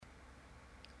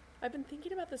I've been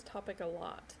thinking about this topic a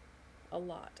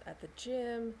lot at the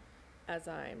gym, as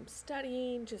I'm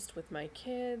studying, just with my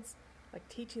kids, like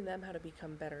teaching them how to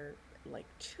become better like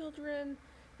children.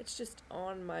 It's just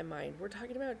on my mind. We're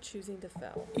talking about choosing to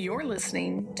fail. You're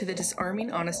listening to the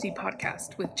Disarming Honesty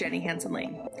podcast with Jenny Hansen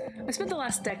Lane. I spent the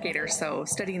last decade or so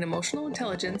studying emotional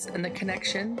intelligence and the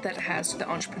connection that it has to the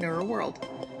entrepreneurial world.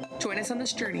 Join us on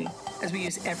this journey as we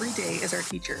use every day as our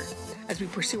teacher, as we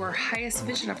pursue our highest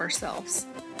vision of ourselves.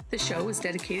 The show is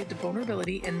dedicated to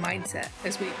vulnerability and mindset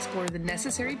as we explore the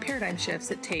necessary paradigm shifts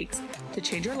it takes to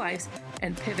change our lives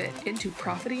and pivot into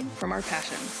profiting from our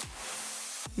passions.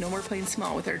 No more playing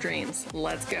small with our dreams.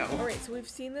 Let's go. All right, so we've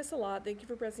seen this a lot. Thank you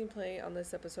for pressing play on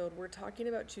this episode. We're talking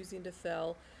about choosing to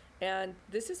fail, and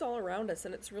this is all around us,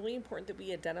 and it's really important that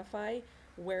we identify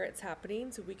where it's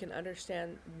happening so we can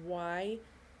understand why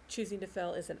choosing to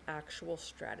fail is an actual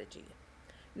strategy.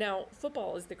 Now,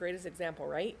 football is the greatest example,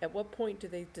 right? At what point do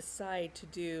they decide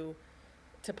to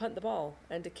punt the ball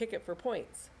and to kick it for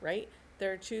points, right?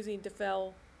 They're choosing to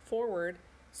fail forward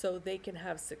so they can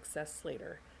have success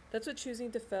later. That's what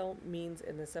choosing to fail means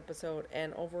in this episode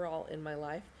and overall in my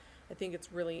life. I think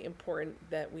it's really important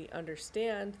that we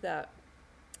understand that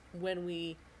when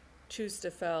we choose to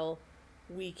fail,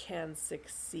 we can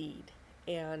succeed.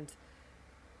 And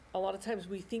a lot of times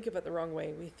we think of it the wrong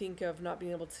way. We think of not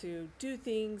being able to do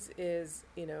things is,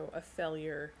 a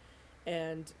failure,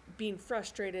 and being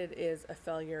frustrated is a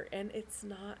failure, and it's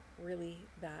not really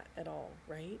that at all,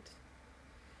 right?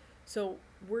 So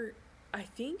I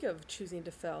think of choosing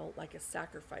to fail like a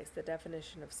sacrifice. The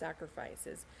definition of sacrifice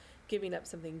is giving up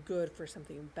something good for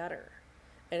something better.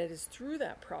 And it is through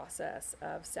that process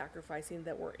of sacrificing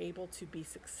that we're able to be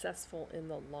successful in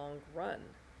the long run.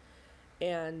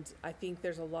 And I think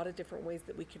there's a lot of different ways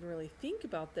that we can really think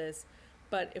about this,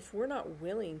 but if we're not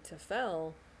willing to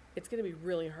fail, it's going to be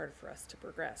really hard for us to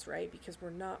progress, right? Because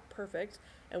we're not perfect,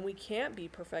 and we can't be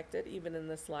perfected even in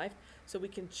this life. So we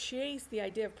can chase the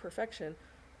idea of perfection,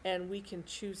 and we can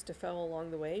choose to fail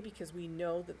along the way because we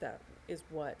know that is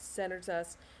what centers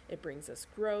us. It brings us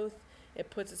growth. It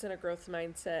puts us in a growth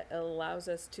mindset. It allows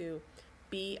us to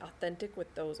be authentic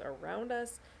with those around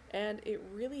us. And it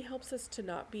really helps us to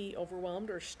not be overwhelmed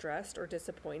or stressed or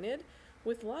disappointed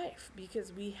with life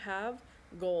because we have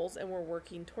goals and we're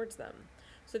working towards them.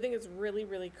 So I think it's really,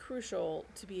 really crucial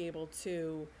to be able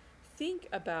to think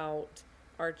about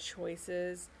our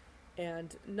choices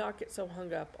and not get so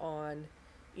hung up on,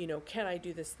 can I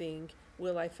do this thing?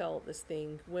 Will I fail at this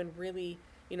thing? When really,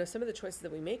 some of the choices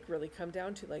that we make really come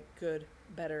down to like good,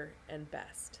 better, and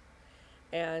best.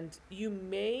 And you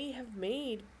may have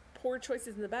made poor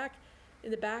choices in the back,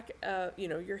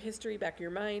 your history, back of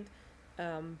your mind,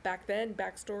 back then,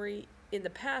 backstory in the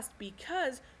past,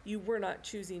 because you were not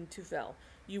choosing to fail.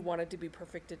 You wanted to be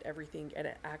perfect at everything, and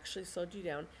it actually slowed you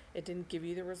down. It didn't give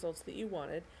you the results that you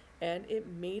wanted, and it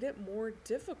made it more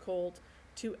difficult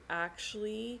to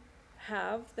actually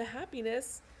have the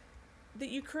happiness that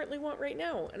you currently want right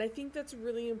now. And I think that's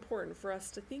really important for us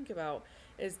to think about,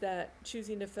 is that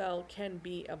choosing to fail can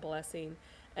be a blessing.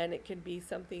 And it can be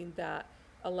something that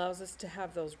allows us to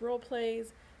have those role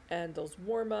plays and those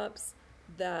warm-ups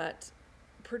that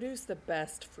produce the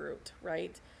best fruit,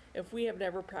 right? If we have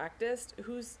never practiced,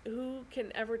 who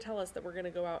can ever tell us that we're going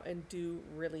to go out and do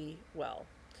really well?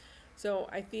 So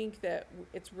I think that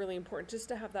it's really important just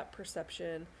to have that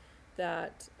perception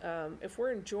that if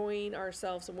we're enjoying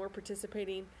ourselves and we're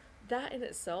participating, that in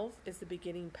itself is the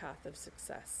beginning path of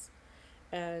success.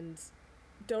 And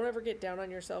don't ever get down on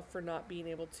yourself for not being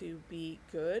able to be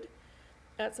good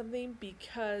at something,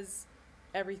 because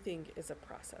everything is a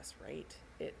process, right?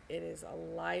 It is a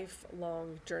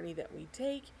lifelong journey that we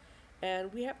take,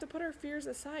 and we have to put our fears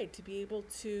aside to be able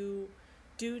to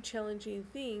do challenging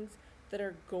things that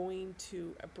are going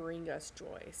to bring us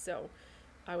joy. So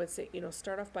I would say,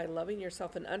 start off by loving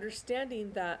yourself and understanding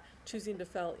that choosing to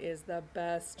fail is the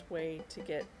best way to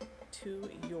get to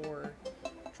your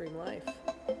dream life.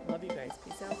 Love you guys.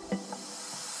 Peace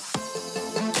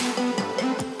out.